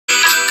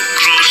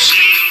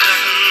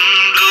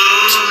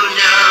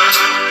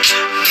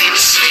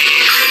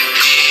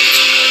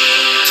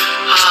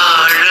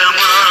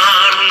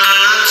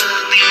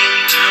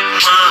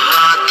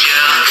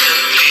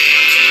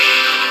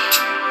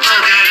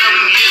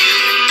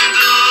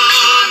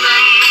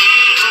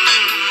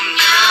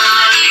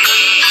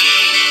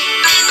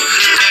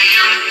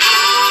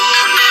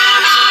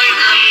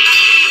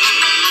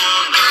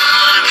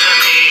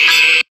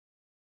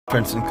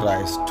Friends in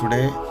Christ,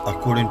 today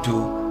according to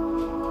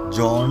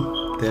John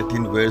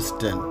 13 verse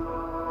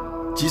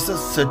 10, Jesus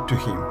said to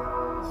him,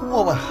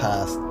 whoever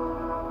has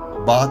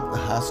bathed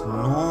has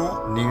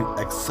no need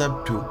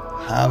except to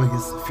have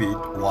his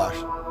feet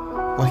washed,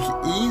 for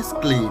he is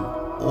clean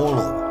all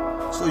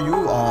over. So you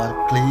are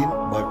clean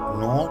but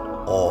not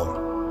all.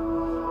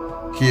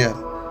 Here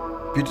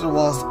Peter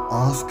was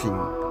asking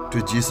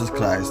to Jesus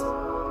Christ,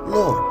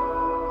 Lord,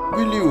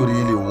 will you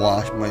really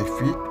wash my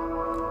feet?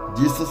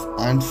 Jesus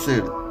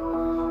answered,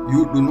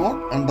 you do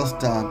not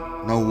understand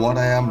now what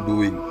I am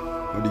doing,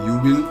 but you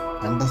will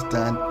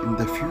understand in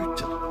the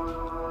future.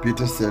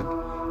 Peter said,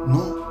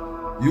 no,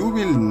 you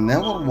will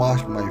never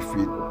wash my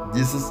feet.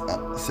 Jesus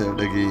said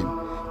again,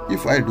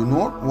 if I do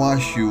not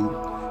wash you,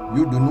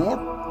 you do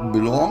not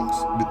belong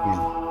with me.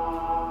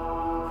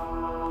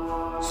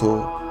 So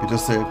Peter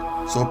said,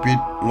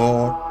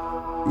 Lord,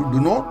 you do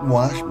not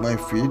wash my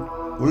feet,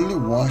 only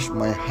wash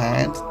my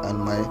hands and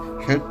my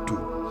head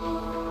too.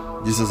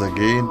 Jesus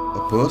again,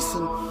 a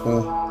person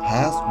who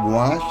has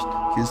washed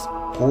his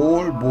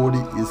whole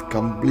body is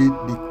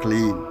completely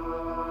clean.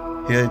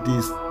 Here it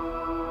is.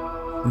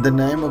 In the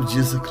name of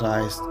Jesus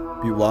Christ,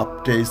 we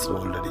baptized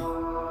already.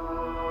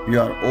 We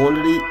are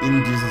already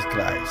in Jesus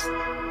Christ.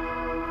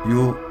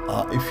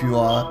 If you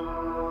are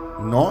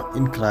not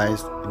in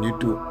Christ, you need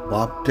to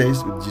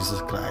baptize with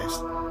Jesus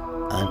Christ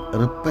and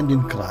repent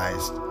in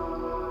Christ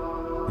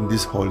in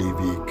this holy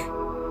week.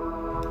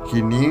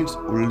 He needs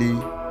only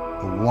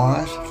to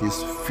wash his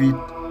feet,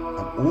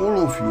 and all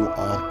of you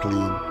are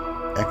clean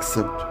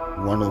except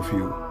one of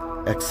you,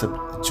 except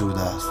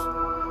Judas.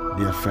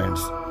 Dear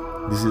friends,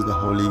 this is the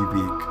holy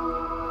week.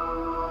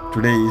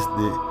 Today is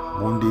the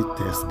Monday,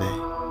 Thursday.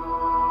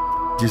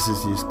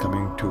 Jesus is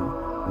coming to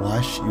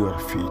wash your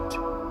feet.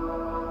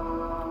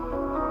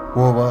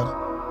 Whoever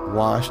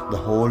wash the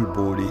whole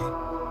body,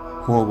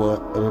 whoever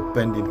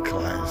repent in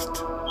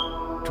Christ,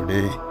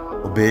 today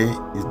obey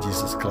is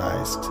Jesus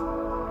Christ.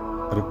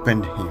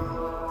 Repent him,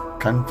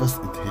 confess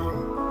with him.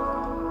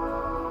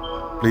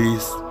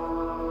 Please,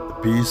 the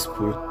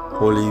peaceful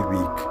holy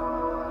week,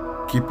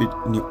 keep it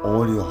in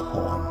all your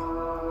home.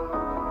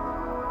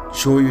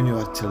 Show in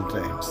your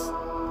children.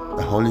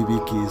 The holy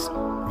week is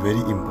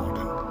very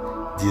important.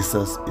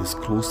 Jesus is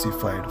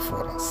crucified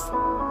for us.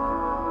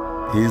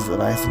 He is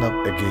risen up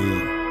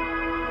again.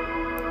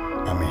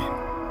 Amen.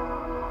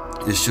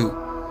 യേശു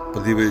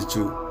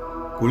പ്രതിവചിച്ചു,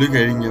 കുളി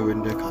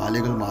കഴിഞ്ഞവൻ്റെ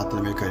കാലുകൾ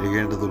മാത്രമേ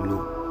കഴുകേണ്ടതുള്ളൂ,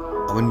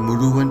 അവൻ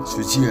മുഴുവൻ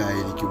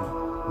ശുചിയായിരിക്കും.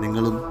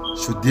 നിങ്ങളും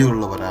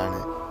ശുദ്ധിയുള്ളവരാണ്,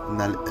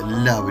 എന്നാൽ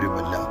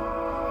എല്ലാവരുമല്ല.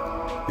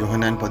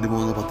 യോഹന്നാൻ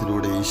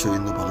 13:10 ഈശോ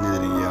ഇന്ന് പറഞ്ഞു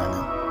തരികയാണ്.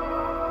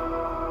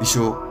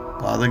 ഈശോ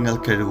പാദങ്ങൾ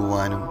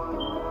കഴുകുവാനും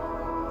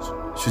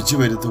ശുചി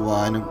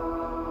വരുത്തുവാനും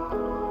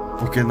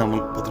ഒക്കെ നമ്മൾ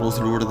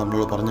പത്രോസിലൂടെ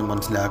നമ്മളോട് പറഞ്ഞ്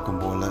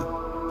മനസ്സിലാക്കുമ്പോൾ,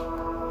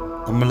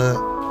 നമ്മൾ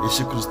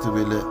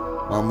യേശുക്രിസ്തുവിൽ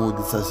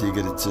മാമോദിസ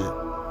സ്വീകരിച്ച്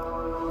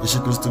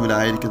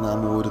യേശുക്രിസ്തുവിലായിരിക്കുന്ന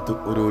നാം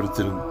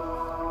ഓരോരുത്തരും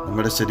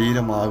നമ്മുടെ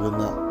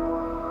ശരീരമാകുന്ന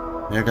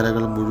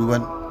മേഖലകൾ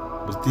മുഴുവൻ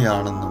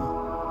വൃത്തിയാണെന്നും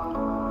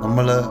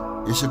നമ്മൾ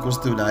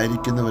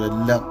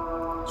യേശുക്രിസ്തുവിലായിരിക്കുന്നവരെല്ലാം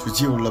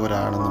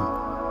ശുചിയുള്ളവരാണെന്നും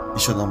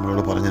ഈശോ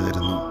നമ്മളോട് പറഞ്ഞു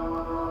തരുന്നു.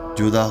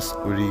 ജൂദാസ്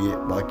ഒഴികെ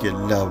ബാക്കി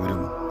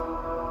എല്ലാവരും,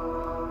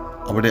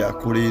 അവിടെ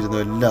കൂടിയിരുന്ന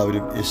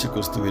എല്ലാവരും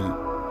യേശുക്രിസ്തുവിൽ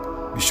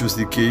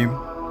വിശ്വസിക്കുകയും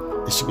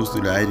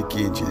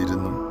യേശുക്രിസ്തുവിലായിരിക്കുകയും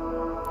ചെയ്തിരുന്നു.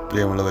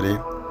 പ്രിയമുള്ളവരെ,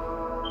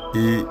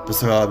 ഈ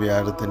പെസഹ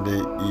വ്യാഴത്തിൻ്റെ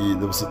ഈ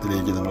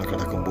ദിവസത്തിലേക്ക് നമ്മൾ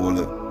കടക്കുമ്പോൾ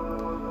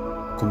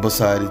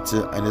കുമ്പസാരിച്ച്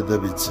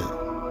അനുദപിച്ച്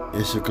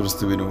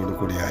യേശുക്രിസ്തുവിനോട്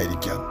കൂടി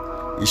ആയിരിക്കാം.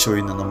 ഈശോ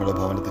ഇന്ന് നമ്മുടെ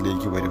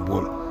ഭവനത്തിലേക്ക്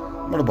വരുമ്പോൾ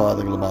നമ്മുടെ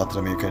പാദങ്ങൾ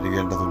മാത്രമേ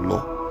കഴുകേണ്ടതുള്ളൂ.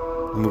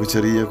 നമുക്ക്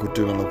ചെറിയ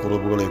കുറ്റങ്ങളോ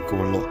കുറവുകളൊക്കെ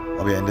ഉള്ളൂ,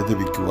 അവയെ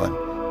അനുദപിക്കുവാൻ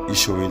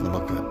ഈശോയിൽ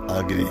നമുക്ക്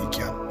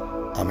ആഗ്രഹിക്കാം.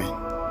 ആമേൻ.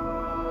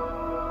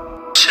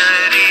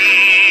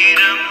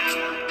 ശരീരം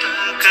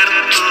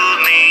തകർത്തു